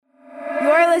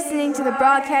listening to the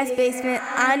Broadcast Basement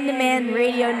On Demand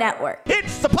Radio Network.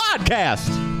 It's the podcast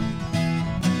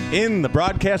in the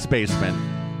Broadcast Basement.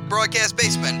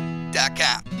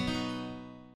 BroadcastBasement.com.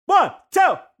 1, 2,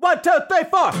 1, 2, 3,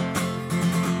 4.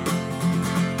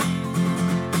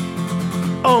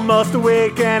 Almost a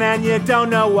weekend and you don't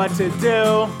know what to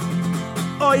do.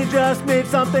 Or you just need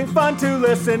something fun to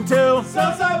listen to.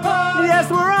 Southside Pod!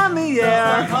 Yes, we're on the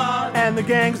air. And the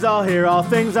gang's all here, all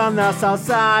things on the South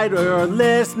Side. We're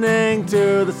listening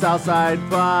to the Southside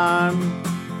Pod.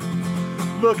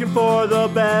 Looking for the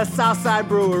best Southside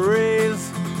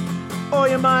breweries. Or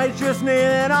you might just need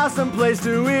an awesome place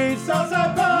to eat.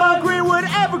 Southside Pod! Mount Greenwood,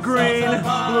 Evergreen,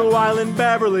 Blue Island,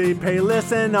 Beverly,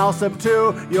 Payless, and Allsup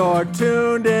too. You're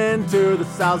tuned into the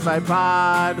Southside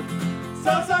Pod.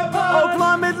 Southside Pod! Oak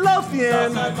Lawn,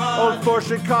 Midlothian, Oak Forest,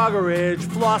 Chicago Ridge,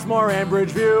 Flossmoor, and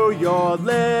Bridgeview. You're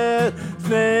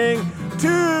listening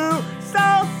to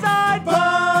Southside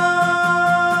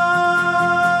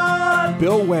Pod!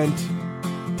 Bill went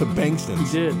to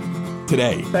Bankston's He did.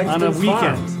 today. On a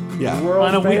weekend. Yeah.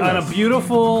 On a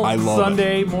beautiful I love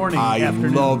Sunday it. morning, I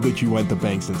afternoon. love that you went to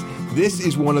Bankston's. This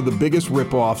is one of the biggest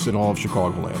rip-offs in all of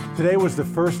Chicagoland. Today was the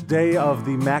first day of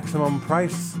the maximum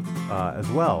price as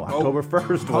well. October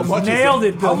 1st. How much Nailed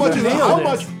is it, How Bill. much is it? Nailed How it.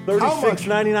 much?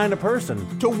 $36.99 a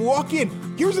person. To walk in?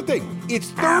 Here's the thing.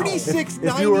 It's $36.99.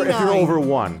 If you're over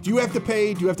one. Do you have to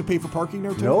pay? Do you have to pay for parking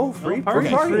there too? No, free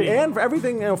parking. parking. Free. And for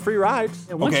everything, free rides.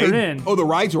 And once Okay. you're in, Oh, the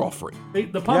rides are all free.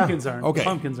 the pumpkins aren't. Okay. The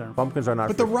pumpkins aren't. Pumpkins are not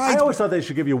But free. the rides- I always thought they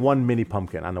should give you one mini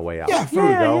pumpkin on the way out. Yeah, for, There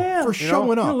you go. yeah. for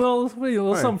showing A up.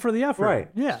 little something for the effort. Right.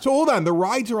 Yeah. So hold on, the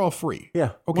rides are all free. Yeah.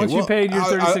 Okay. Once you paid your are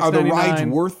the rides $36.99.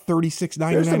 worth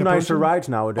 $36.99? There's some a nicer person? rides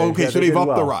nowadays. Okay, Yeah, so they they've did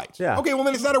upped the well. rides. Yeah. Okay, well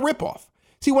then it's not a ripoff.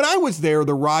 See, when I was there,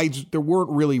 the rides there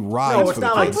weren't really rides. No, it's for the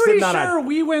not I'm like kids. pretty sitting on a- sure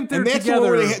we went there And that's the together. one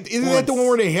where they isn't that the one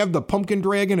where they have the pumpkin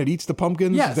dragon? It eats the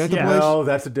pumpkins. Yes, Is that the yeah. place? No,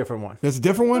 that's a different one. That's a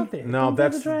different one. No,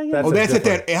 that's Oh, a that's at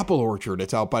different- that apple orchard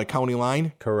that's out by County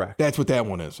Line. Correct. That's what that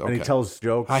one is. Okay. And he tells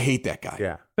jokes. I hate that guy.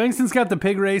 Yeah. Bankston's got the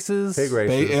pig races. Pig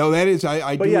races. That is.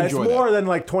 I But do yeah, it's enjoy more that. than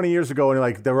like 20 years ago, and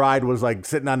like the ride was like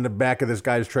sitting on the back of this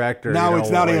guy's tractor. Now it's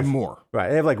now they like- have more. Right,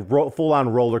 they have like full-on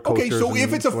roller coasters. Okay, so if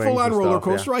and it's a swings full-on and roller stuff,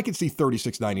 yeah. coaster, I could see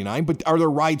 $36.99. But are there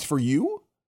rides for you?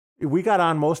 We got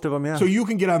on most of them, yeah. So you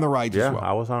can get on the rides yeah, as well.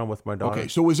 I was on them with my daughter. Okay,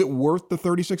 so is it worth the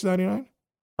 $36.99?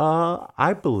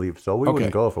 I believe so. We Okay.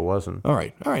 wouldn't go if it wasn't. All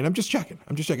right. I'm just checking.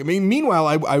 I mean, meanwhile,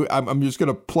 I'm just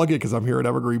gonna plug it because I'm here at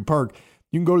Evergreen Park.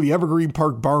 You can go to the Evergreen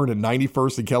Park Barn in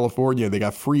 91st in California. They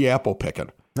got free apple picking.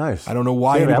 Nice. I don't know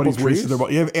why They have anybody's apple wasting trees? their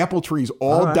money. You have apple trees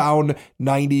all right. down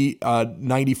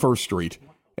 91st Street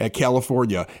at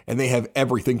California, and they have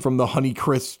everything from the Honey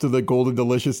Crisp to the Golden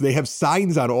Delicious. They have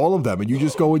signs on all of them, and you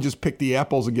just go and just pick the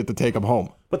apples and get to take them home.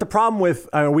 But the problem with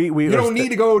we You don't need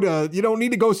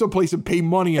to go someplace and pay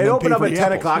money and It then opened pay up for at the 10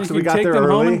 apples. o'clock, You so we can got take there them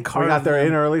home early. and We carve got there them.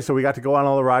 in early, so we got to go on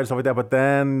all the rides and stuff like that. But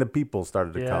then the people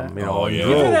started to come. You know, Oh, in yeah. Give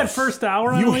it droves. that first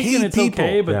hour on You a weekend, hate it's people.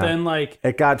 okay, but Yeah. then like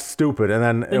It got stupid, and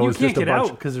then it you was can't just a get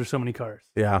bunch. out because there's so many cars.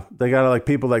 Yeah, they got like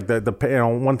people like the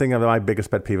one thing of my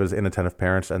biggest pet peeve is inattentive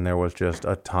parents, and there was just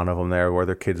a ton of them there where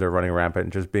their kids are running rampant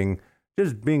and just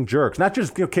being jerks. Not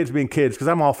just kids being kids, because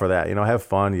I'm all for that. Have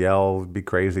fun, yell, be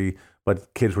crazy,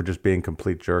 but kids were just being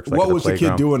complete jerks. Like What at the was the kid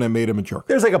playground. doing that made him a jerk?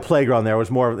 There's like a playground there. It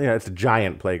was more, it's a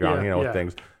giant playground, Yeah, with yeah.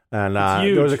 things. And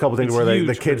huge. there was a couple things It's where the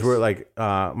huge, kids Chris. were like,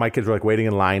 my kids were like waiting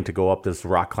in line to go up this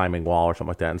rock climbing wall or something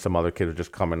like that. And some other kids would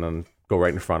just come in and go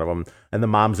right in front of them. And the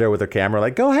mom's there with her camera,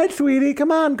 like, go ahead, sweetie,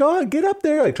 come on, go on, get up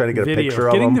there. Like trying to get a picture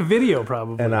of Getting them. the video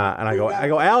probably. And I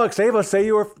go, Alex, Ava, say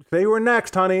you were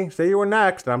next, honey. Say you were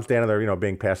next. And I'm standing there,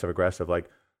 being passive aggressive, like,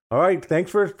 all right, thanks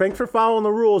for following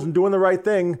the rules and doing the right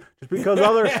thing. Just because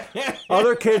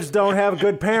other kids don't have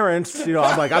good parents,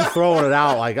 I'm throwing it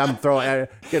out, like I'm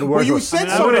getting worse. Well, you with- said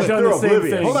I would have something. done the They're same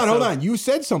oblivious. thing. Hold on. You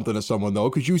said something to someone, though,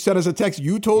 because you sent us a text.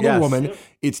 You told a Yes. woman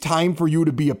it's time for you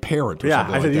to be a parent or Yeah,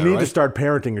 something I said like you that, need right? to start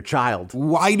parenting your child.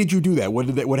 Why did you do that? What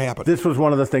happened? This was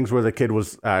one of the things where the kid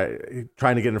was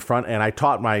trying to get in front, and I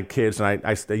taught my kids, and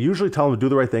I usually tell them to do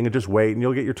the right thing and just wait, and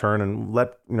you'll get your turn, and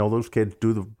let those kids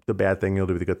do the bad thing, you'll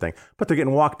do the good thing. But they're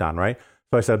getting walked on, right?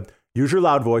 So I said, use your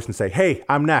loud voice and say, hey,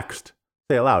 I'm next.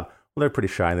 Say it loud. Well, they're pretty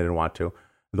shy, and they didn't want to.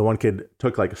 The one kid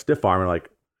took like a stiff arm and like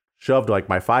shoved like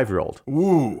my 5-year-old.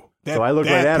 Ooh. So I looked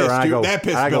right at her and That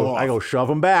pissed Bill off. I go, shove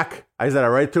him back. I said it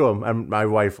right to him, and my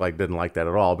wife didn't like that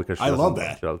at all because she I love doesn't-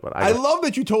 that. she does, but I love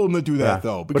that you told him to do that, Yeah.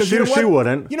 though. But Because she- you know what? she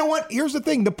wouldn't. You know what? Here's the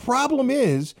thing. The problem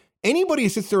is anybody who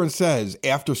sits there and says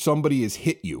after somebody has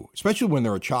hit you, especially when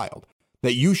they're a child,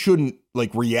 that you shouldn't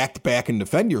like react back and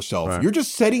defend yourself. Right. You're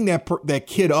just setting that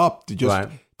kid up to just Right.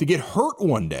 to get hurt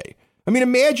one day. I mean,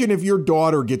 imagine if your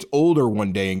daughter gets older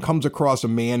one day and comes across a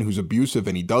man who's abusive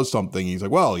and he does something. He's like,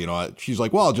 well, she's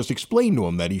like, well, I'll just explain to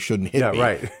him that he shouldn't hit me.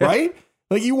 Right. Right?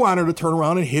 Like, you want her to turn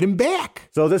around and hit him back.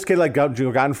 So this kid got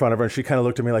in front of her, and she kind of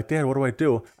looked at me like, Dad, what do I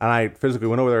do? And I physically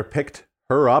went over there, picked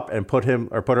her up, and put her.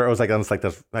 It was like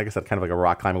this, like I said, kind of like a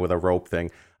rock climbing with a rope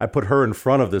thing. I put her in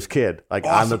front of this kid, like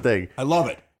on the thing. I love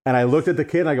it. And I looked at the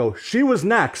kid, and I go, she was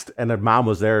next. And the mom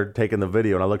was there taking the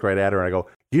video, and I looked right at her, and I go,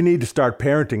 you need to start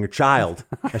parenting your child.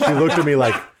 And she looked at me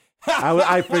like,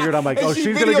 I figured, I'm like, And oh, she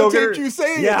she's going to go get her. you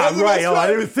saying yeah, it. right. Oh, I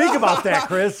didn't even think about that,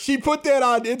 Chris. She put that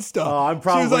on Insta. Oh, I'm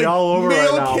probably she was like, all over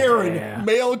male right now. Karen, Yeah.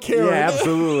 male Karen. Yeah,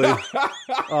 absolutely.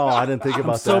 Oh, I didn't think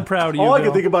about that. so proud of you, All I Bill.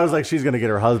 could think about is like she's gonna get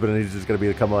her husband and he's just gonna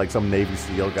become like some Navy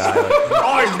SEAL guy. Like,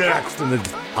 I'm next, and then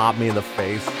just pop me in the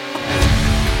face.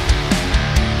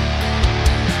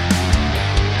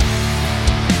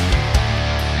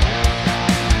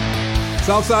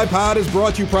 Southside Pod is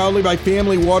brought to you proudly by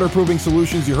Family Waterproofing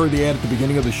Solutions. You heard the ad at the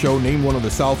beginning of the show. Named one of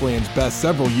the Southland's best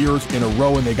several years in a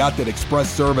row, and they got that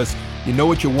express service. You know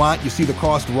what you want. You see the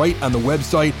cost right on the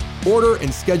website. Order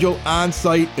and schedule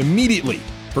on-site immediately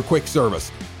for quick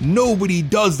service. Nobody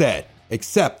does that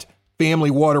except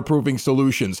Family Waterproofing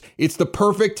Solutions. It's the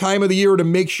perfect time of the year to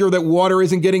make sure that water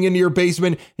isn't getting into your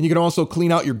basement, and you can also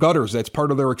clean out your gutters. That's part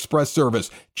of their express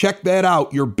service. Check that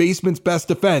out. Your basement's best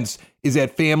defense is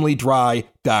at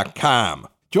familydry.com.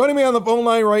 Joining me on the phone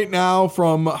line right now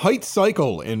from Heights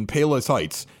Cycle in Palos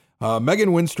Heights, Megan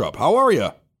Winstrup. How are you?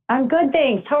 I'm good,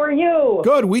 thanks. How are you?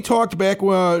 Good. We talked back,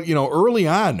 early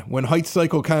on when Heights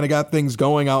Cycle kind of got things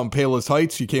going out in Palos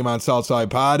Heights. You came on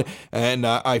Southside Pod, and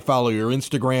I follow your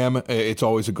Instagram. It's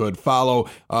always a good follow.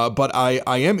 But I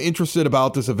am interested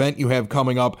about this event you have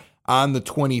coming up on the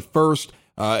 21st.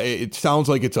 It sounds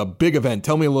like it's a big event.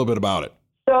 Tell me a little bit about it.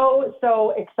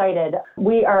 So excited.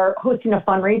 We are hosting a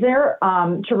fundraiser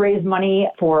to raise money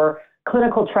for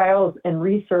clinical trials and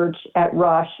research at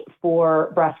Rush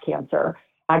for breast cancer.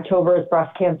 October is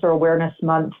Breast Cancer Awareness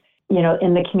Month.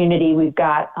 In the community, we've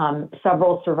got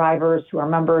several survivors who are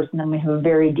members, and then we have a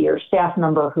very dear staff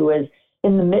member who is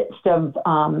in the midst of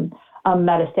a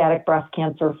metastatic breast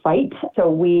cancer fight.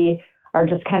 So we are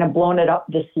just kind of blowing it up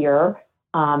this year.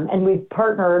 And we've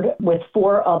partnered with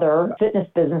 4 other fitness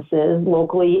businesses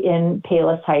locally in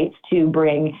Palos Heights to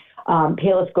bring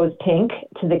Palos Goes Pink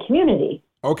to the community.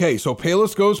 Okay, so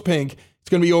Palos Goes Pink. It's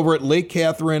going to be over at Lake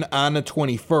Catherine on the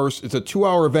 21st. It's a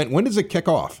 2-hour event. When does it kick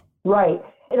off? Right.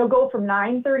 It'll go from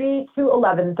 9:30 to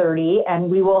 11:30, and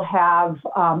we will have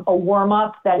a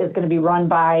warm-up that is going to be run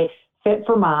by Fit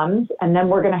for Moms, and then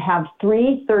we're going to have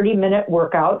 3 30-minute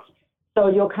workouts. So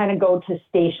you'll kind of go to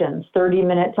stations, 30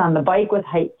 minutes on the bike with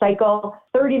Heights Cycle,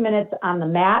 30 minutes on the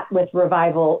mat with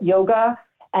Revival Yoga,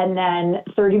 and then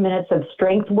 30 minutes of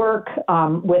strength work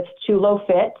with Chulo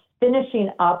Fit, finishing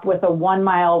up with a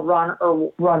 1-mile run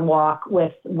or run walk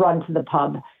with Run to the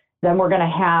Pub. Then we're going to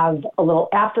have a little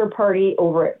after party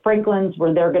over at Franklin's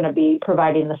where they're going to be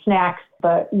providing the snacks,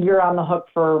 but you're on the hook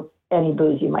for any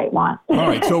booze you might want. All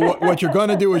right, so what you're going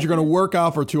to do is you're going to work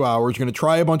out for 2 hours. You're going to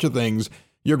try a bunch of things.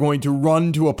 You're going to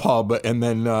run to a pub, and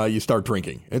then you start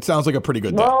drinking. It sounds like a pretty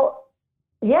good day. Well,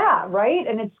 yeah, right?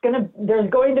 And there's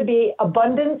going to be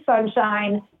abundant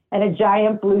sunshine and a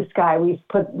giant blue sky. We've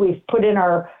put in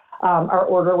our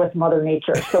order with Mother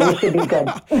Nature, so we should be good.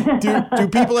 Do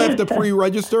people have to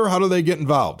pre-register? How do they get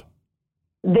involved?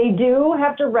 They do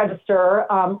have to register.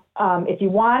 If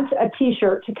you want a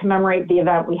T-shirt to commemorate the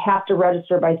event, we have to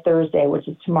register by Thursday, which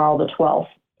is tomorrow the 12th.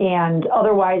 And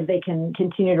otherwise, they can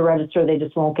continue to register. They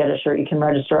just won't get a shirt. You can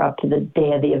register up to the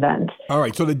day of the event. All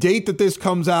right, so the date that this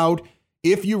comes out,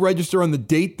 if you register on the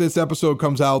date this episode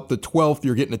comes out, the 12th,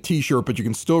 you're getting a T-shirt, but you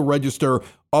can still register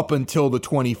up until the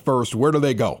 21st. Where do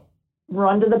they go?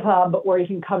 Run to the Pub, or you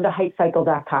can come to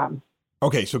heightcycle.com.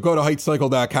 Okay, so go to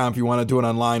heightcycle.com if you want to do it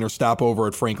online or stop over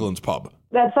at Franklin's Pub.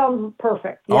 That sounds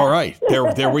perfect. Yeah. All right,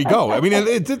 there we go. I mean,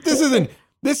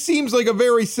 this seems like a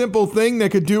very simple thing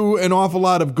that could do an awful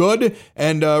lot of good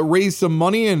and raise some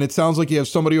money. And it sounds like you have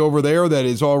somebody over there that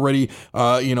is already,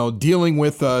 dealing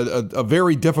with a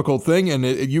very difficult thing. And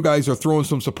you guys are throwing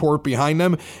some support behind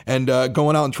them and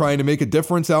going out and trying to make a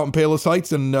difference out in Palos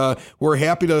Heights. And we're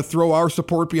happy to throw our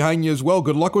support behind you as well.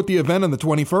 Good luck with the event on the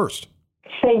 21st.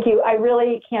 Thank you. I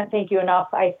really can't thank you enough.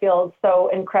 I feel so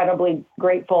incredibly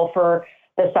grateful for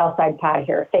the Southside Pod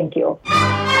here. Thank you.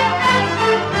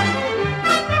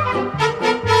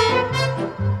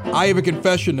 I have a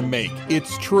confession to make.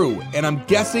 It's true, and I'm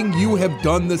guessing you have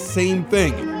done the same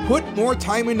thing. Put more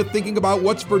time into thinking about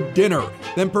what's for dinner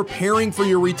than preparing for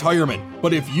your retirement.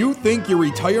 But if you think your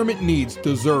retirement needs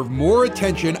deserve more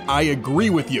attention, I agree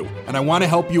with you, and I want to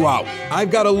help you out. I've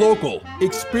got a local,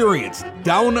 experienced,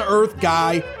 down-to-earth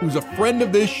guy who's a friend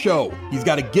of this show. He's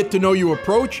got a get-to-know-you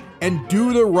approach and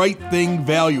do the right thing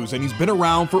values, and he's been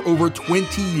around for over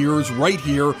 20 years right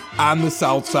here on the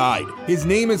South Side. His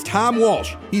name is Tom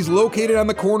Walsh. He's located on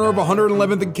the corner of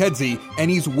 111th and Kedzie,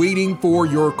 and he's waiting for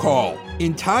your call.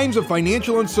 In times of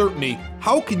financial uncertainty,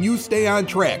 how can you stay on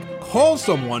track? Call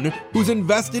someone who's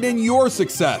invested in your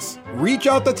success. Reach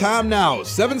out to Tom now,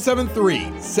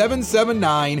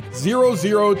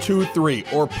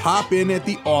 773-779-0023, or pop in at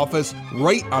the office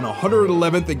right on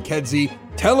 111th and Kedzie.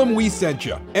 Tell him we sent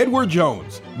you. Edward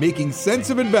Jones, Making Sense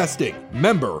of Investing,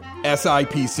 member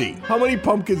SIPC. How many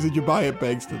pumpkins did you buy at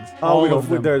Bankston's? Oh, we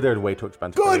don't. They're way too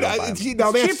expensive. Good. We don't buy 'em. See,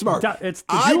 now that's cheap. smart. It's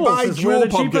the I Jewels buy is jewel where the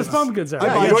pumpkins. cheapest pumpkins are. I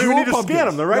Yeah, buy you don't even jewel need to pumpkins. scan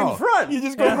them. They're right No. in front. You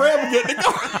just go grab them, get in the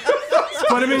car.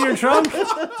 Put them in your trunk.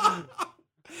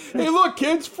 Hey, look,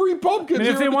 kids, free pumpkins. And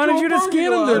if here they at the wanted Jewel you to parking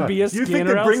scan them, lot. there'd be a You think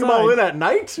scanner they bring them all outside. in at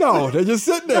night? No, they're just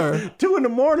sitting there. 2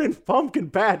 a.m, pumpkin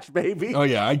patch, baby. Oh,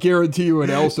 yeah, I guarantee you in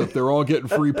Elsip, they're all getting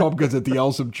free pumpkins at the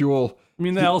Elsip Jewel. I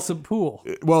mean, the Elsa pool.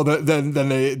 Well, then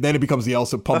it becomes the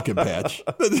Elsip Pumpkin Patch.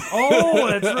 Oh,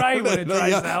 that's right. When it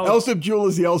dries out. Elsip Jewel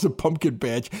is the Elsip Pumpkin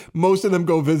Patch. Most of them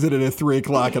go visit it at 3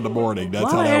 o'clock in the morning. A That's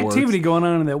lot how of that activity works. going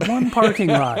on in that one parking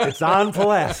lot. It's on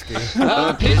Pulaski.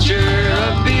 A pitcher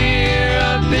of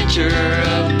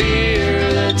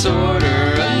beer, let's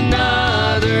order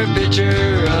another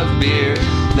pitcher of beer.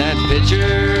 That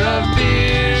pitcher of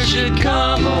beer should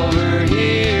come over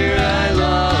here. I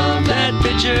love that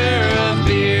pitcher of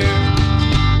beer.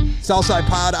 Southside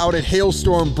Pod out at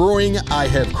Hailstorm Brewing. I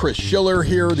have Chris Schiller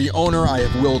here, the owner. I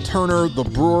have Will Turner, the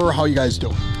brewer. How you guys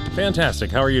doing?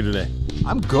 Fantastic. How are you today?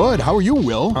 I'm good. How are you,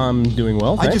 Will? I'm doing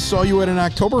well. I just saw you at an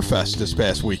Oktoberfest this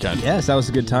past weekend. Yes, that was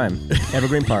a good time.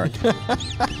 Evergreen Park.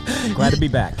 Glad to be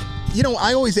back. You know,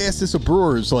 I always ask this of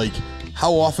brewers, like,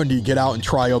 how often do you get out and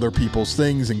try other people's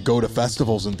things and go to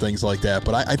festivals and things like that?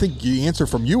 But I think the answer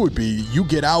from you would be you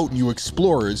get out and you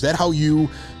explore. Is that how you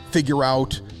figure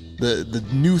out the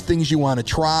new things you want to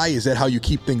try? Is that how you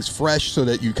keep things fresh so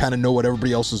that you kind of know what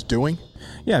everybody else is doing?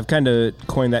 Yeah, I've kind of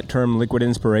coined that term liquid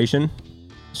inspiration.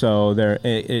 So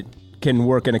it can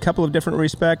work in a couple of different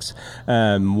respects.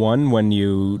 One, when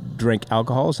you drink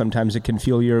alcohol, sometimes it can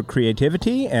fuel your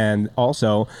creativity, and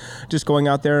also just going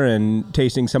out there and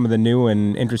tasting some of the new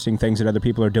and interesting things that other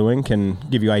people are doing can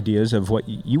give you ideas of what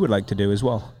you would like to do as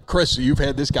well. Chris, you've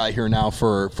had this guy here now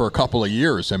for a couple of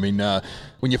years. I mean,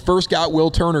 when you first got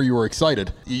Will Turner, you were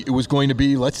excited. It was going to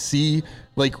be, let's see,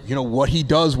 like, you know, what he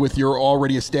does with your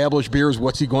already established beers.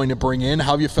 What's he going to bring in?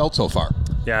 How have you felt so far?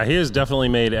 Yeah, he has definitely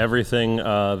made everything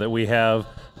that we have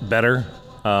better,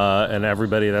 and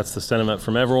everybody, that's the sentiment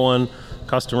from everyone.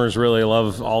 Customers really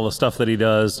love all the stuff that he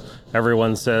does.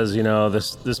 Everyone says, you know,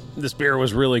 this beer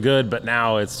was really good, but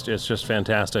now it's just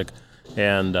fantastic.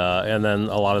 And then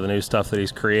a lot of the new stuff that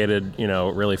he's created, you know,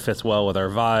 really fits well with our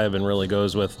vibe and really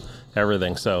goes with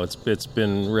everything. So it's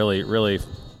been really, really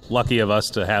lucky of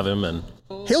us to have him. And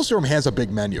Hailstorm has a big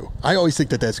menu. I always think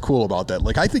that that's cool about that.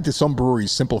 Like, I think that some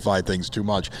breweries simplify things too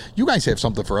much. You guys have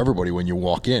something for everybody when you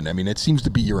walk in. I mean, it seems to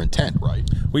be your intent, right?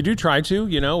 we do try to,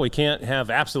 you know, we can't have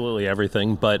absolutely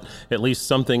everything, but at least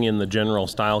something in the general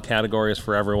style categories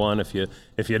for everyone. If you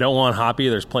don't want hoppy,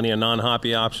 there's plenty of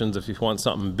non-hoppy options. If you want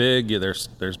something big, there's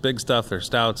big stuff, there's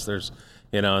stouts, there's,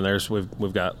 you know, and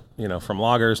we've got, you know, from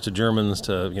lagers to Germans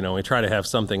to, you know, we try to have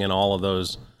something in all of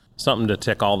those, something to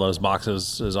tick all those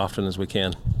boxes as often as we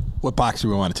can. What box do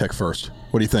we want to tick first?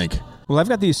 What do you think? Well, I've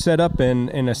got these set up in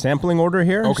a sampling order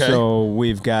here. Okay. So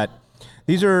we've got,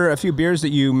 these are a few beers that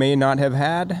you may not have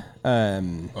had.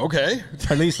 Okay.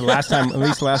 At least last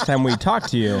time we talked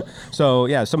to you. So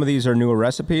yeah, some of these are newer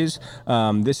recipes.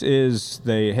 This is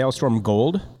the Hailstorm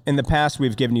Gold. In the past,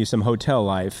 we've given you some Hotel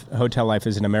Life. Hotel Life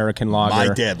is an American lager.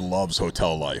 My dad loves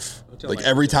Hotel Life.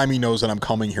 Every time he knows that I'm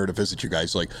coming here to visit you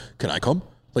guys, like, can I come?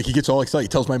 Like, he gets all excited. He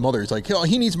tells my mother, he's like, oh,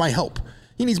 he needs my help.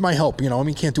 He needs my help. You know, I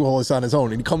mean, he can't do all this on his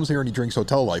own. And he comes here and he drinks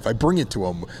Hotel Life. I bring it to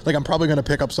him. Like, I'm probably going to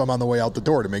pick up some on the way out the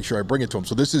door to make sure I bring it to him.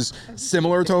 So this is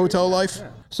similar to Hotel Life?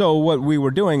 So what we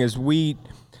were doing is we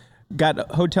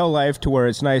got Hotel Life to where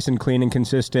it's nice and clean and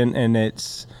consistent, and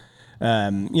it's,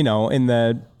 you know, in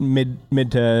the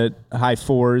mid to high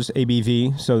 4s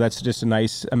ABV. So that's just a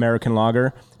nice American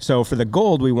lager. So for the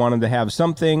Gold, we wanted to have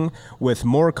something with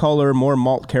more color, more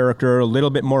malt character, a little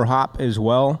bit more hop as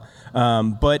well.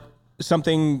 But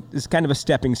something is kind of a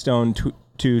stepping stone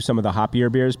to some of the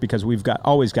hoppier beers because we've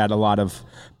always got a lot of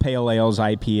pale ales,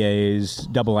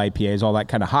 IPAs, double IPAs, all that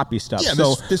kind of hoppy stuff. Yeah,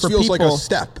 so this feels like a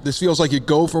step. This feels like you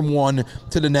go from one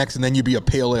to the next, and then you be a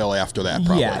pale ale after that,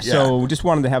 probably. Yeah, so just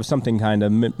wanted to have something kind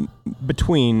of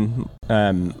between,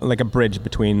 like a bridge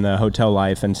between the hotel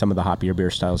life and some of the hoppier beer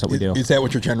styles that we do. Is that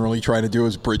what you're generally trying to do,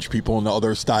 is bridge people into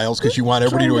other styles? Because you want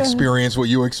everybody to experience what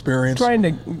you experience? Trying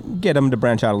to get them to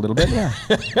branch out a little bit, yeah.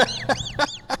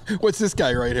 What's this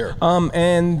guy right here?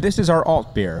 And this is our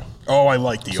alt beer. Oh, I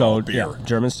like the alt beer. Yeah,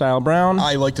 German-style brown.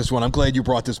 I like this one. I'm glad you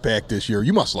brought this back this year.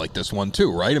 You must like this one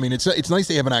too, right? I mean, it's nice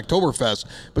to have an Oktoberfest,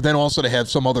 but then also to have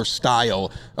some other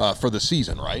style for the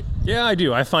season, right? Yeah, I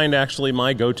do. I find actually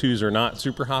my go-tos are not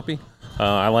super hoppy.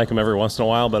 I like them every once in a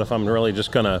while, but if I'm really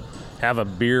just going to have a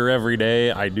beer every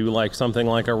day, I do like something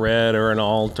like a red or an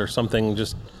alt or something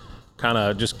just kind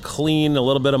of just clean, a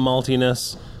little bit of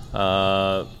maltiness,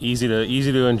 easy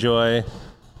to enjoy.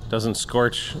 Doesn't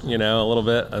scorch, a little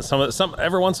bit. Some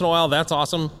every once in a while, that's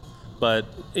awesome. But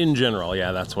in general,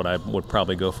 yeah, that's what I would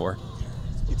probably go for.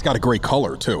 It's got a great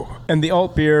color, too. And the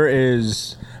alt beer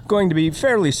is going to be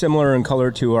fairly similar in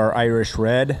color to our Irish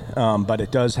Red, but it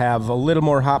does have a little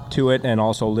more hop to it and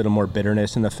also a little more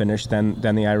bitterness in the finish than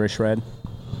the Irish Red.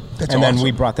 That's and awesome. Then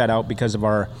we brought that out because of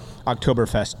our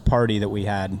Oktoberfest party that we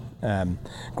had.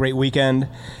 Great weekend.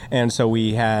 And so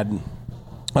we had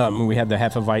the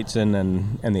Hefeweizen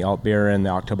and the alt beer and the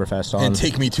Oktoberfest on. And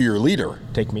Take Me to Your Leader.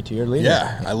 Take Me to Your Leader.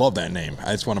 Yeah, I love that name.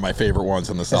 It's one of my favorite ones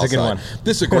on the south That's a good side. one.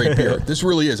 This is a great beer. This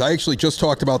really is. I actually just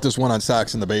talked about this one on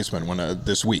Sox in the Basement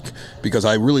this week because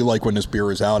I really like when this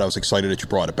beer is out. I was excited that you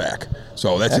brought it back.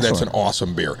 So that's an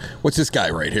awesome beer. What's this guy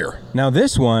right here? Now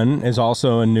this one is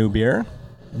also a new beer.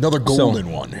 Another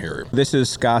golden one here. This is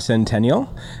Ska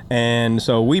Centennial. And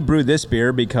so we brewed this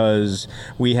beer because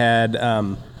we had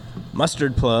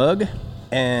Mustard Plug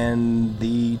and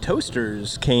the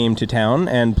Toasters came to town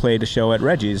and played a show at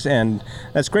Reggie's. And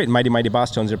that's great. Mighty Mighty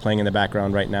Boss Tones are playing in the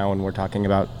background right now, and we're talking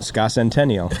about Ska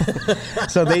Centennial.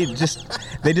 So they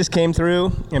just came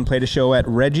through and played a show at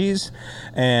Reggie's.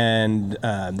 And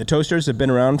the Toasters have been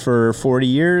around for 40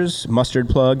 years. Mustard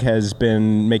Plug has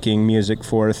been making music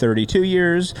for 32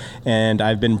 years. And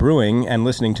I've been brewing and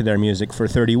listening to their music for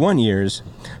 31 years.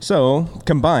 So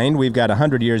combined, we've got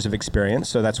 100 years of experience.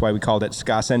 So that's why we called it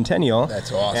Ska Centennial.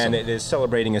 That's awesome. And it is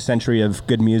celebrating a century of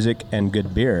good music and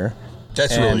good beer.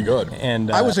 That's really good.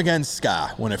 And I was against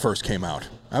ska when it first came out.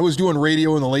 I was doing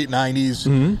radio in the late 90s,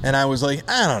 and I was like,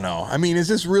 I don't know. I mean, is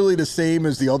this really the same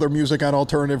as the other music on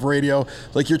alternative radio?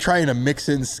 Like, you're trying to mix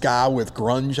in ska with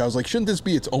grunge. I was like, shouldn't this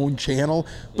be its own channel?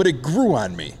 But it grew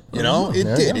on me, you know? It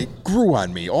did. Yeah. It grew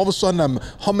on me. All of a sudden, I'm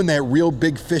humming that Real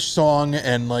Big Fish song,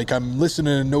 and, like, I'm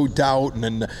listening to No Doubt, and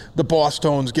then the Boss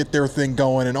Tones get their thing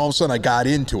going, and all of a sudden, I got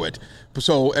into it.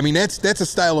 So, I mean, that's a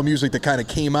style of music that kind of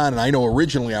came on, and I know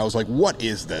originally I was like, what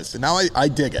is this? And now I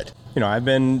dig it. You know, I've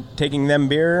been taking them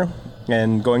beer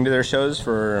and going to their shows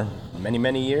for many,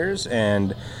 many years.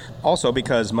 And also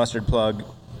because Mustard Plug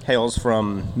hails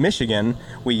from Michigan,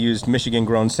 we used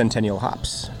Michigan-grown Centennial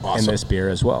hops in this beer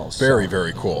as well. So. Very,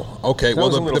 very cool. Okay, well,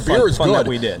 the beer is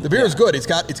good. The beer is good. It's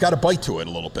got a bite to it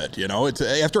a little bit, you know? It's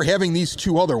after having these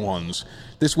two other ones,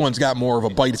 this one's got more of a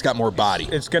bite. It's got more body.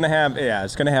 It's going to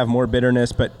have more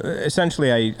bitterness, but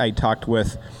essentially I talked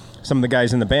with some of the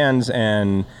guys in the bands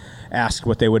and asked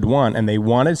what they would want, and they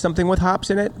wanted something with hops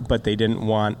in it, but they didn't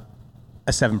want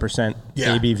a 7%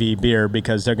 ABV beer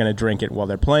because they're going to drink it while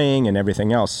they're playing and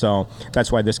everything else. So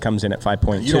that's why this comes in at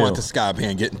 5.2. You don't want the ska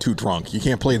band getting too drunk. You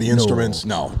can't play the instruments.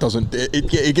 No, it doesn't.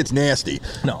 It gets nasty.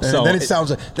 No, so then it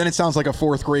sounds like a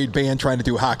fourth grade band trying to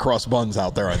do hot cross buns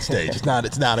out there on stage. It's not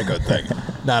a good thing.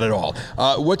 Not at all.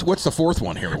 What's the fourth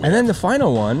one here? Then the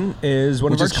final one is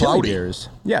one of our cloudy beers.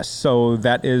 Yes, so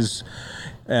that is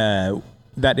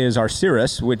our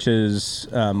Cirrus, which is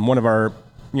one of our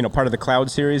part of the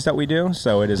Cloud series that we do.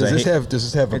 So it is. Does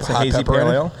this have it's a hot hazy pepper pale in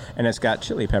it? ale, and it's got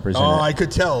chili peppers in it. Oh, I could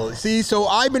tell. See, so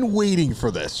I've been waiting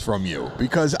for this from you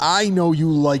because I know you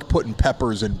like putting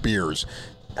peppers in beers.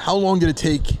 How long did it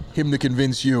take him to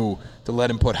convince you to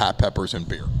let him put hot peppers in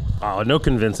beer? Oh, no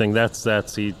convincing.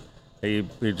 That's he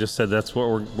just said that's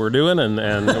what we're doing, and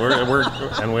we're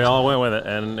and we all went with it,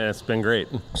 and it's been great.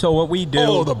 So what we do?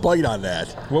 Oh, the bite on that.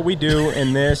 What we do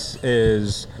in this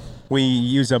is we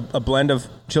use a blend of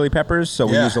chili peppers. So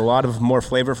we use a lot of more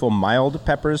flavorful, mild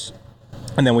peppers,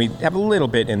 and then we have a little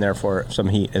bit in there for some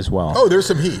heat as well. Oh, there's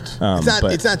some heat.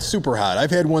 It's not super hot.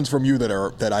 I've had ones from you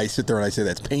that I sit there and I say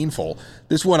that's painful.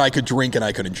 This one I could drink and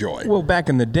I could enjoy. Well, back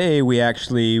in the day, we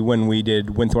actually, when we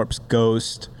did Winthorpe's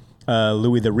Ghost,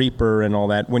 Louis the Reaper and all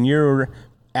that, when you're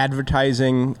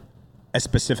advertising a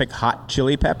specific hot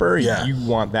chili pepper, Yeah. you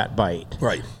want that bite.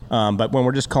 Right. But when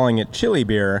we're just calling it chili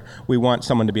beer, we want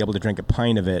someone to be able to drink a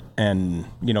pint of it and,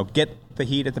 get the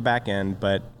heat at the back end,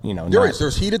 but,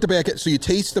 There's heat at the back end, so you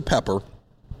taste the pepper,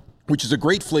 which is a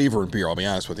great flavor in beer, I'll be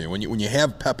honest with you. When you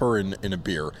have pepper in a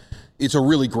beer, it's a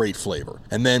really great flavor.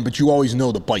 But you always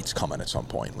know the bite's coming at some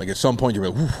point. Like at some point you're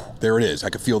like, whew, there it is. I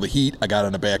can feel the heat. I got it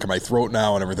in the back of my throat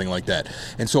now and everything like that.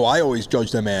 And so I always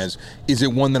judge them as, is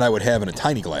it one that I would have in a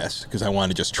tiny glass because I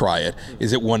want to just try it?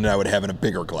 Is it one that I would have in a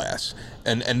bigger glass?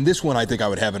 And this one I think I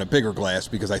would have in a bigger glass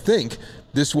because I think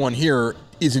this one here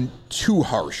isn't too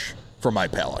harsh for my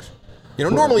palate.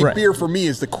 Normally Right. beer for me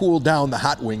is to cool down the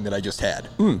hot wing that I just had.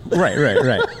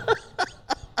 Right.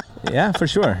 Yeah, for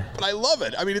sure. But I love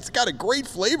it. I mean, it's got a great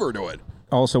flavor to it.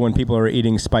 Also, when people are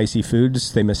eating spicy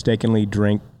foods, they mistakenly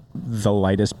drink the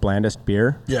lightest, blandest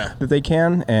beer Yeah. that they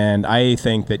can. And I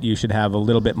think that you should have a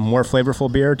little bit more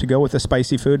flavorful beer to go with the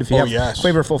spicy food. If you have yes.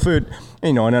 flavorful food,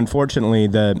 and unfortunately,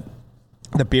 the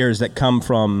beers that come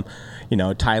from,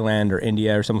 Thailand or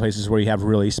India or some places where you have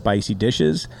really spicy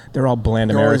dishes, they're all bland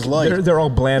They're always American. light. They're all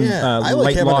bland, Yeah, I like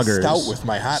light having a lagers. stout with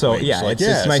my hot so wings. yeah, Like,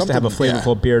 it's nice to have a something- yeah.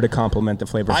 flavorful beer to complement the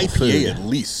flavorful IPA food. at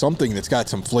least, something that's got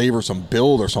some flavor, some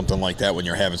build or something like that when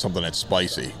you're having something that's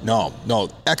spicy. No,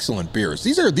 excellent beers.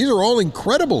 These are all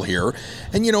incredible here.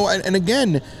 And and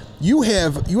again, you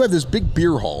have this big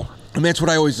beer hall. And that's what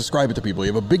I always describe it to people.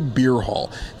 You have a big beer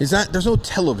hall. There's no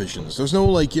televisions. There's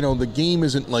no the game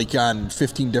isn't like on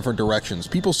 15 different directions.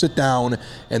 People sit down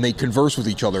and they converse with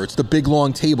each other. It's the big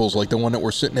long tables like the one that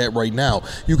we're sitting at right now.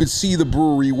 You could see the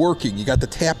brewery working. You got the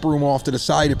tap room off to the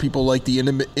side of people like the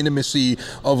intimacy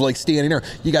of like standing there.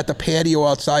 You got the patio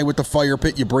outside with the fire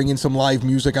pit. You bring in some live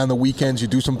music on the weekends. You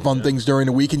do some fun things during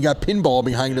the week. And you got pinball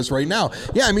behind us right now.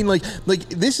 Yeah, I mean like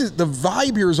this is the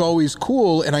vibe here is always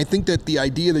cool. And I think that the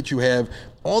idea that you have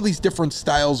all these different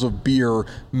styles of beer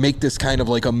make this kind of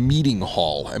like a meeting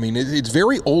hall. I mean, it's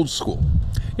very old school.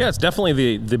 Yeah, it's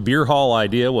definitely the beer hall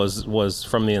idea was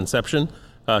from the inception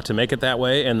to make it that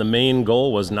way, and the main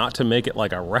goal was not to make it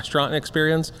like a restaurant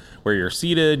experience where you're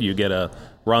seated, you get a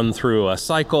run through a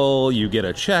cycle, you get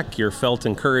a check, you're felt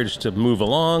encouraged to move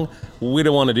along. We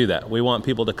don't want to do that. We want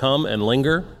people to come and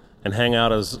linger and hang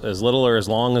out as little or as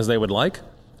long as they would like.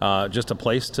 Just a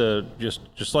place to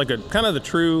just like a kind of the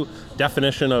true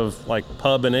definition of like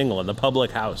pub in England, the public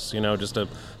house, just a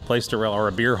place to or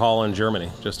a beer hall in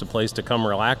Germany, just a place to come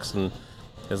relax and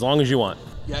as long as you want.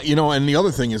 Yeah, and the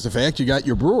other thing is the fact you got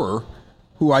your brewer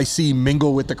who I see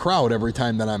mingle with the crowd every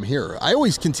time that I'm here. I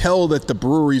always can tell that the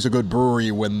brewery's a good brewery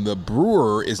when the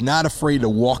brewer is not afraid to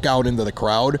walk out into the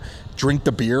crowd, drink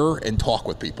the beer, and talk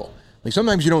with people. Like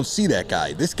sometimes you don't see that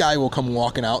guy. This guy will come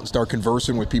walking out and start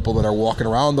conversing with people that are walking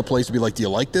around the place to be like, do you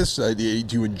like this? Do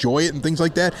you enjoy it? And things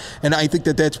like that. And I think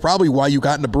that that's probably why you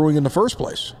got into brewing in the first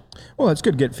place. Well, it's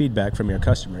good to get feedback from your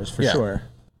customers for sure.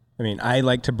 I mean, I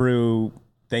like to brew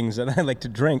things that I like to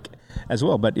drink as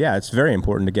well. But yeah, it's very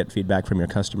important to get feedback from your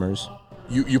customers.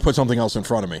 You put something else in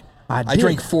front of me. I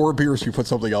drank 4 beers. You put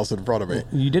something else in front of me.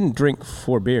 You didn't drink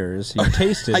 4 beers. You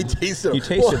tasted. I tasted. You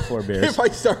tasted 4 beers. If I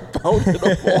start pounding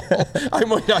them all, I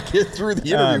might not get through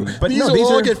the interview. But these no, will these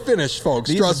all are- get finished,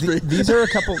 folks. Trust me. These are a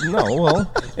couple. No,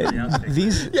 well,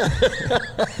 these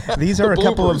these are a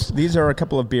couple bloopers. of these are a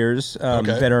couple of beers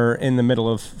Okay. that are in the middle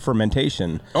of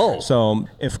fermentation. Oh. So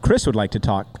if Chris would like to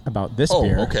talk about this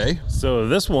beer, okay. So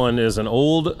this one is an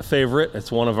old favorite.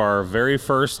 It's one of our very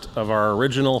first of our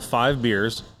original 5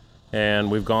 beers.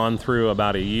 And we've gone through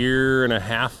about 1.5 year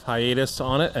hiatus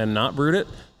on it and not brewed it.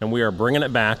 And we are bringing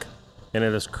it back. And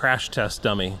it is Crash Test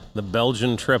Dummy, the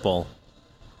Belgian Triple.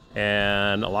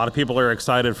 And a lot of people are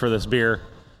excited for this beer.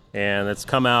 And it's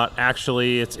come out,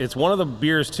 actually, it's one of the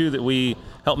beers, too, that we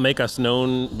help make us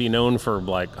be known for,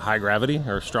 like, high gravity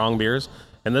or strong beers.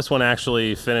 And this one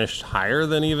actually finished higher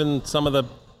than even some of the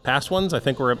past ones. I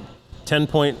think we're at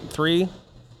 10.3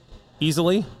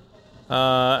 easily.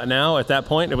 Now at that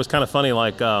point, it was kind of funny.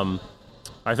 Like,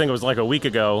 I think it was like a week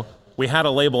ago, we had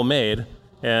a label made,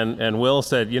 and Will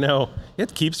said,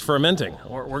 it keeps fermenting.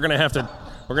 We're gonna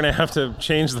have to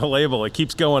change the label. It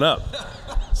keeps going up.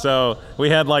 So we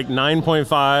had like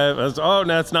 9.5. Oh,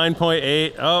 now it's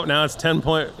 9.8. Oh, now it's 10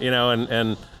 point.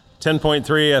 And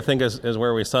 10.3. I think is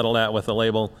where we settled at with the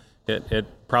label. It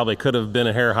probably could have been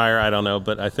a hair higher. I don't know,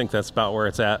 but I think that's about where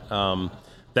it's at.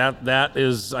 That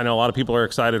is, I know a lot of people are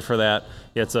excited for that.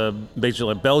 It's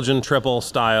basically a Belgian triple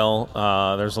style.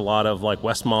 There's a lot of like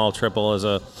Westmalle triple is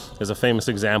a famous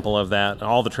example of that.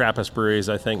 All the Trappist breweries,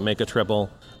 I think, make a triple.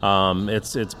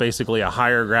 It's basically a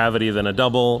higher gravity than a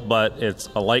double, but it's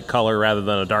a light color rather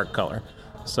than a dark color.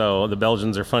 So the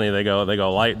Belgians are funny. They go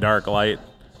light, dark, light.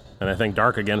 and I think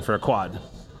dark again for a quad.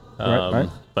 Right.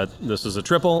 But this is a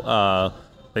triple.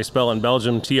 They spell in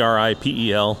Belgium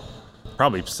Tripel.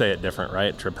 Probably say it different,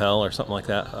 right? Tripel or something like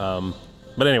that.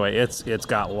 But anyway, it's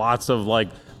got lots of like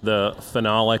the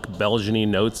phenolic Belgian-y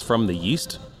notes from the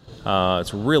yeast.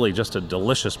 It's really just a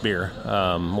delicious beer.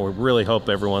 We really hope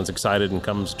everyone's excited and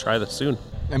comes try this soon.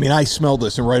 I mean, I smelled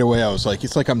this, and right away I was like,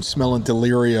 it's like I'm smelling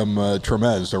Delirium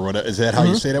Tremez, or what? Is that how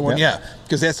you say that one? Yeah,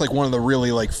 because that's like one of the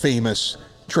really like famous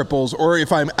triples. Or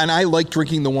and I like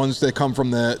drinking the ones that come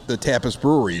from the Tapas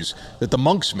breweries that the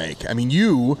monks make. I mean,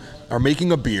 you are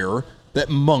making a beer that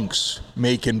monks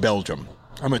make in Belgium.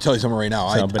 I'm going to tell you something right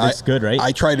now. But it's good, right?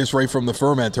 I tried this right from the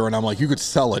fermenter, and I'm like, you could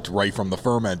sell it right from the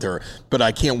fermenter, but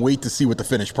I can't wait to see what the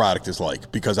finished product is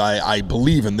like, because I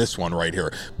believe in this one right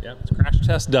here. Yeah, it's crash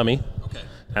test dummy. Okay.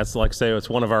 That's like, say, it's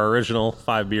one of our original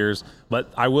 5 beers.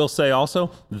 But I will say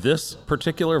also, this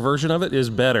particular version of it is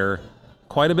better,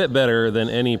 quite a bit better than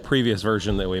any previous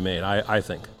version that we made, I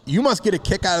think. You must get a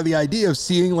kick out of the idea of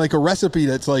seeing like a recipe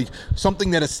that's like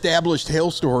something that established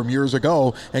Hailstorm years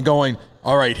ago and going,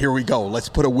 all right, here we go. Let's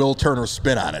put a Will Turner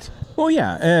spin on it. Well,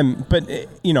 yeah, but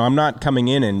I'm not coming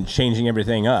in and changing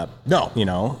everything up. No,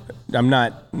 I'm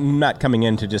not coming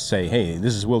in to just say, hey,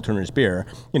 this is Will Turner's beer.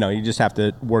 You just have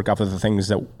to work off of the things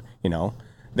that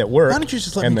that work. Why don't you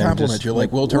just let me compliment you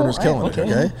like Will Turner's killing it,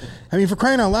 okay? I mean, for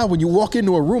crying out loud, when you walk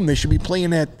into a room, they should be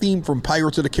playing that theme from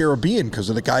Pirates of the Caribbean because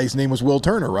the guy's name was Will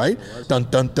Turner, right? Dun,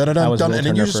 dun, dun, dun, dun, dun. And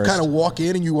then you just kind of walk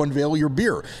in and you unveil your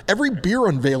beer. Every beer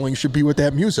unveiling should be with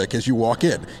that music as you walk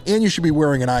in. And you should be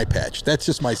wearing an eye patch. That's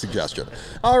just my suggestion.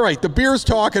 All right, the beer's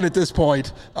talking at this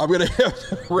point. I'm going to have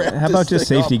to wrap How about just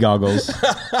safety goggles?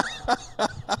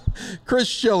 Chris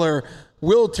Schiller,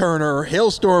 Will Turner,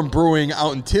 Hailstorm Brewing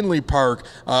out in Tinley Park,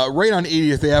 right on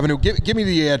 80th Avenue. Give me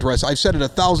the address. I've said it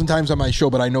 1,000 times on my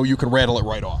show, but I know you can rattle it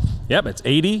right off. Yep, it's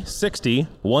 8060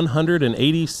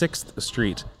 186th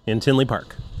Street in Tinley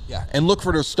Park. Yeah, and look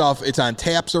for their stuff. It's on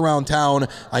taps around town.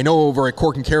 I know over at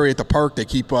Cork and Carry at the park, they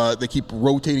keep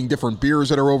rotating different beers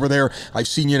that are over there. I've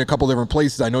seen you in a couple different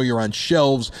places. I know you're on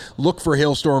shelves. Look for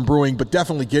Hailstorm Brewing, but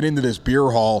definitely get into this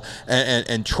beer hall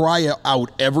and try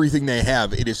out everything they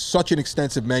have. It is such an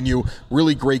extensive menu,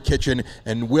 really great kitchen,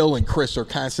 and Will and Chris are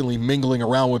constantly mingling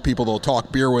around with people. They'll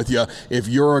talk beer with you. If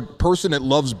you're a person that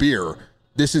loves beer,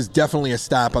 this is definitely a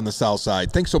stop on the south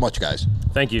side. Thanks so much, guys.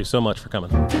 Thank you so much for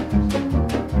coming.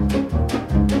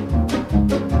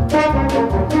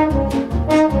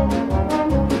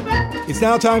 It's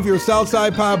now time for your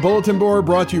Southside Pod Bulletin Board,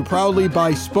 brought to you proudly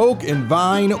by Spoke and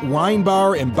Vine Wine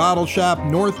Bar and Bottle Shop,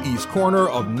 northeast corner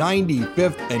of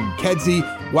 95th and Kedzie.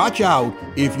 Watch out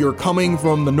if you're coming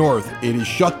from the north. It is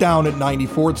shut down at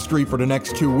 94th Street for the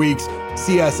next 2 weeks.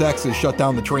 CSX has shut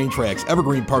down the train tracks.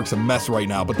 Evergreen Park's a mess right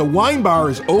now, but the wine bar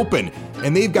is open,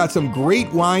 and they've got some great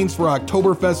wines for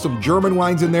Oktoberfest, some German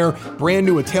wines in there, brand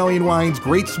new Italian wines,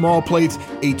 great small plates,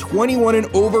 a 21 and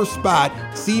over spot.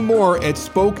 See more at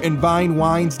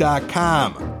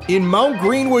spokeandvinewines.com. In Mount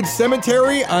Greenwood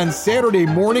Cemetery on Saturday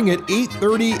morning at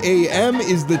 8:30 a.m.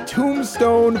 is the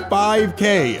Tombstone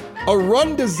 5K. A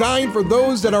run designed for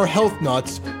those that are health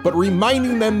nuts, but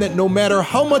reminding them that no matter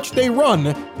how much they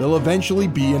run, they'll eventually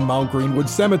be in Mount Greenwood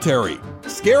Cemetery.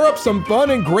 Scare up some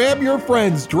fun and grab your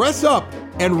friends, dress up,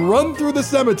 and run through the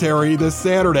cemetery this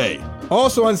Saturday.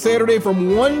 Also on Saturday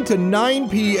from 1 to 9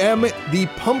 p.m., the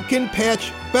Pumpkin Patch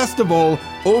Festival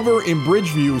over in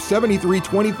Bridgeview,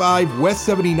 7325 West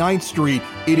 79th Street.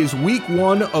 It is week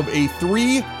 1 of a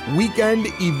 3-weekend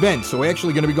event, so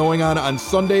actually going to be going on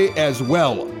Sunday as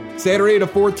well. Saturday the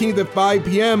 14th at 5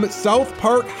 p.m., South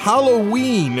Park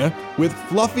Halloween with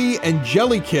Fluffy and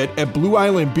Jellykit at Blue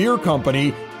Island Beer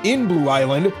Company in Blue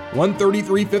Island,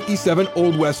 13357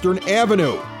 Old Western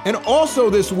Avenue. And also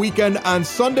this weekend on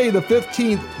Sunday the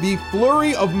 15th, the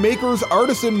Flurry of Makers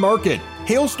Artisan Market.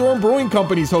 Hailstorm Brewing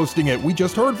Company's hosting it. We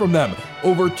just heard from them.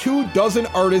 Over 24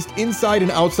 artists inside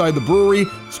and outside the brewery.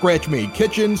 Scratch-made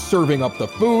kitchens, serving up the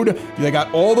food. They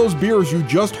got all those beers you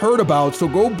just heard about, so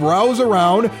go browse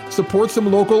around, support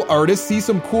some local artists, see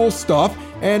some cool stuff,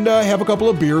 and have a couple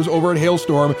of beers over at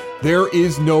Hailstorm. There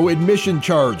is no admission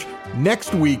charge.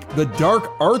 Next week, the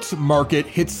Dark Arts Market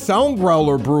hits Sound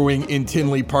Growler Brewing in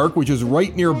Tinley Park, which is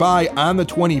right nearby on the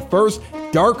 21st.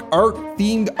 Dark art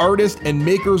themed artists and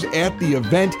makers at the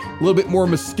event. A little bit more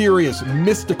mysterious,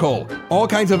 mystical, all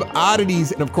kinds of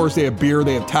oddities. And of course, they have beer,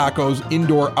 they have tacos,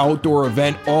 indoor, outdoor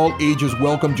event, all ages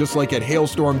welcome, just like at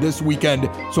Hailstorm this weekend.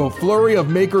 So Flurry of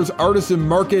Makers Artisan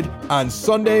Market on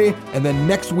Sunday, and then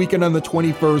next weekend on the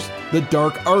 21st, the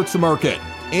Dark Arts Market.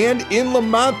 And in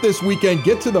Lamont this weekend,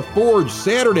 get to the Forge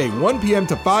Saturday, 1 p.m.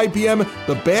 to 5 p.m.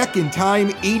 The Back in Time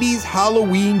 80s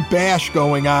Halloween Bash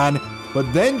going on.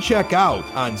 But then check out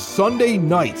on Sunday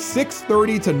night,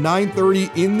 6:30 to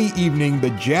 9:30 in the evening, the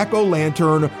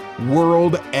Jack-O-Lantern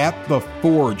World at the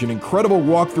Forge. An incredible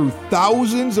walk through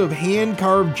thousands of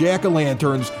hand-carved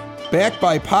Jack-O-Lanterns backed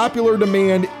by popular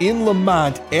demand in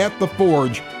Lamont at the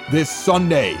Forge this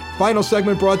Sunday. Final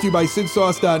segment brought to you by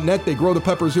SidSauce.net. They grow the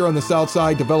peppers here on the south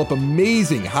side, develop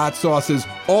amazing hot sauces,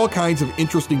 all kinds of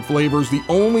interesting flavors. The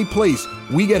only place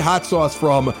we get hot sauce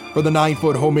from for the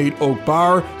 9-foot homemade oak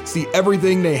bar. See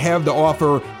everything they have to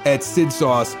offer at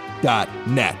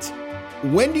SidSauce.net.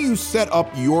 When do you set up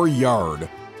your yard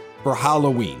for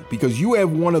Halloween? Because you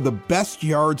have one of the best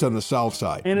yards on the south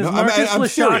side. And is No, Marcus I'm Lashak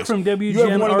serious. from You have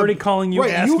WGN one of the- already calling you,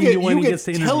 Right, asking you when he gets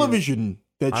to interview? television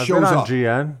that I've shows been on up.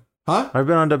 GN. Huh? I've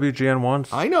been on WGN once.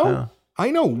 I know. Yeah. I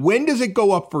know. When does it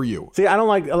go up for you? See, I don't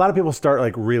like, a lot of people start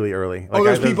like really early. Like,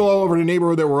 There's people all over the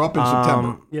neighborhood that were up in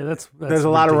September. Yeah, that's there's a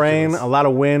lot of rain, ridiculous. a lot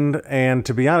of wind, and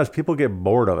to be honest, people get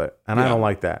bored of it, and I Yeah. don't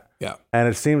like that. Yeah. And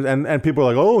it seems, and people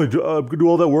are like, oh, do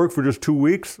all that work for just 2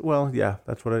 weeks? Well, yeah,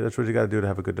 that's what you got to do to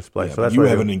have a good display. Yeah, so that's you what I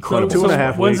have do. an incredible. So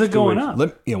 2.5 when's weeks, it going 2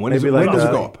 weeks. up? When Maybe when like does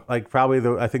it go up? Like probably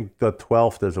I think the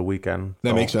 12th is a weekend.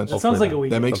 That makes sense. That sounds like a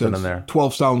weekend. That makes Something sense. in there.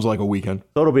 12 sounds like a weekend.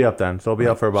 So it'll be up then. So it'll be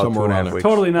up for about Somewhere around 2.5 there. weeks.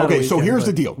 Totally not. Okay, a so weekend, here's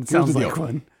the but deal. It Here's sounds the like deal.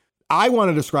 one. I want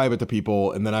to describe it to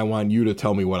people, and then I want you to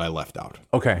tell me what I left out.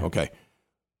 Okay. Okay.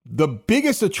 The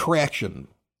biggest attraction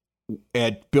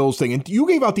at Bill's thing, and you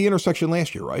gave out the intersection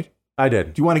last year, right? I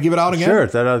did. Do you want to give it out again? Sure.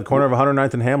 It's at the corner of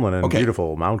 109th and Hamlin in Okay.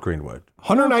 beautiful Mount Greenwood.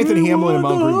 109th and Hamlin and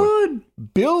Mount Greenwood.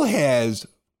 Bill has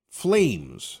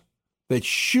flames that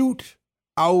shoot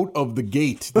out of the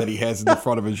gate that he has in the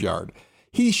front of his yard.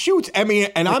 He shoots, I mean,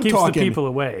 and I'm keeps talking the people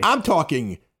away. I'm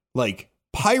talking like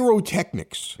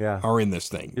pyrotechnics Yeah. are in this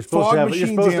thing. You're supposed Fog to have, machines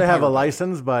you're supposed and to have a pyrotechnics.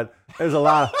 license, but there's a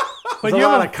lot. There's a you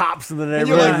have lot a- of cops in the And neighborhood.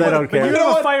 you're like, They don't but care. you know have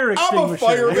a what? fire I'm a extinguisher.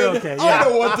 fireman. You're okay, I yeah.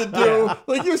 know what to do.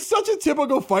 Like, you're such a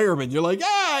typical fireman. You're like,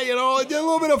 you know, a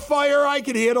little bit of fire, I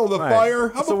can handle the Right.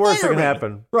 fire. I'm It's a the worst that can fireman.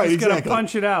 happen. Right, He's exactly. gonna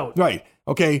punch it out. Right.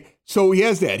 Okay. So he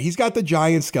has that. He's got the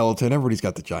giant skeleton. Everybody's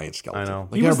got the giant skeleton. I know.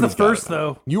 Like, He was the everybody's got first, it.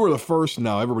 though. You were the first.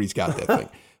 No, everybody's got that thing.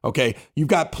 Okay. You've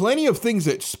got plenty of things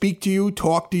that speak to you,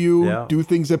 talk to you, Yeah. do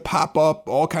things that pop up,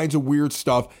 all kinds of weird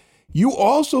stuff. You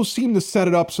also seem to set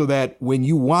it up so that when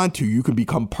you want to, you can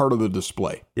become part of the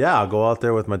display. Yeah, I'll go out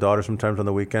there with my daughter sometimes on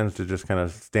the weekends to just kind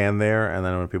of stand there, and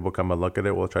then when people come and look at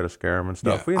it, we'll try to scare them and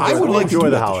stuff. We I would like to enjoy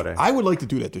do the that holiday. I would like to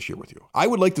do that this year with you. I'd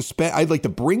like to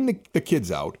bring the kids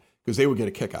out because they would get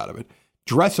a kick out of it.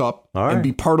 Dress up All right. and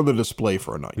be part of the display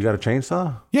for a night. You got a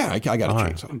chainsaw? Yeah, I got a All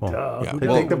right. chainsaw. Well, Yeah.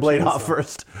 take the blade off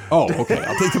first. Oh, okay.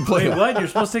 I'll take the blade Wait, off. what? You're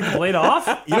supposed to take the blade off?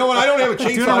 You know what? I don't have a Doing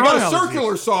chainsaw. it I got a wrong, I was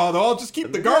circular saw, though. I'll just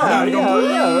keep the guard out. and go,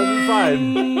 that'd be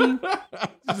fine.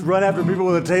 Just run after people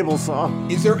with a table saw.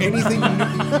 Is there anything?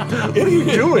 What are you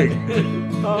doing?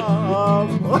 That's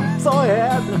all I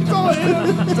had. That's all I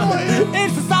had. That's all I had.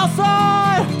 It's the South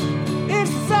Side.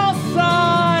 It's the South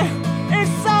Side. It's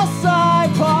the South Side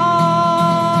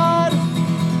Pod.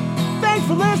 Thanks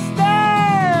for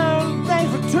listening.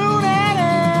 Thanks for tuning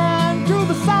in to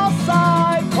the South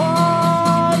Side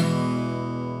Pod.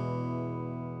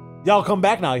 Y'all come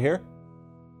back now, you hear?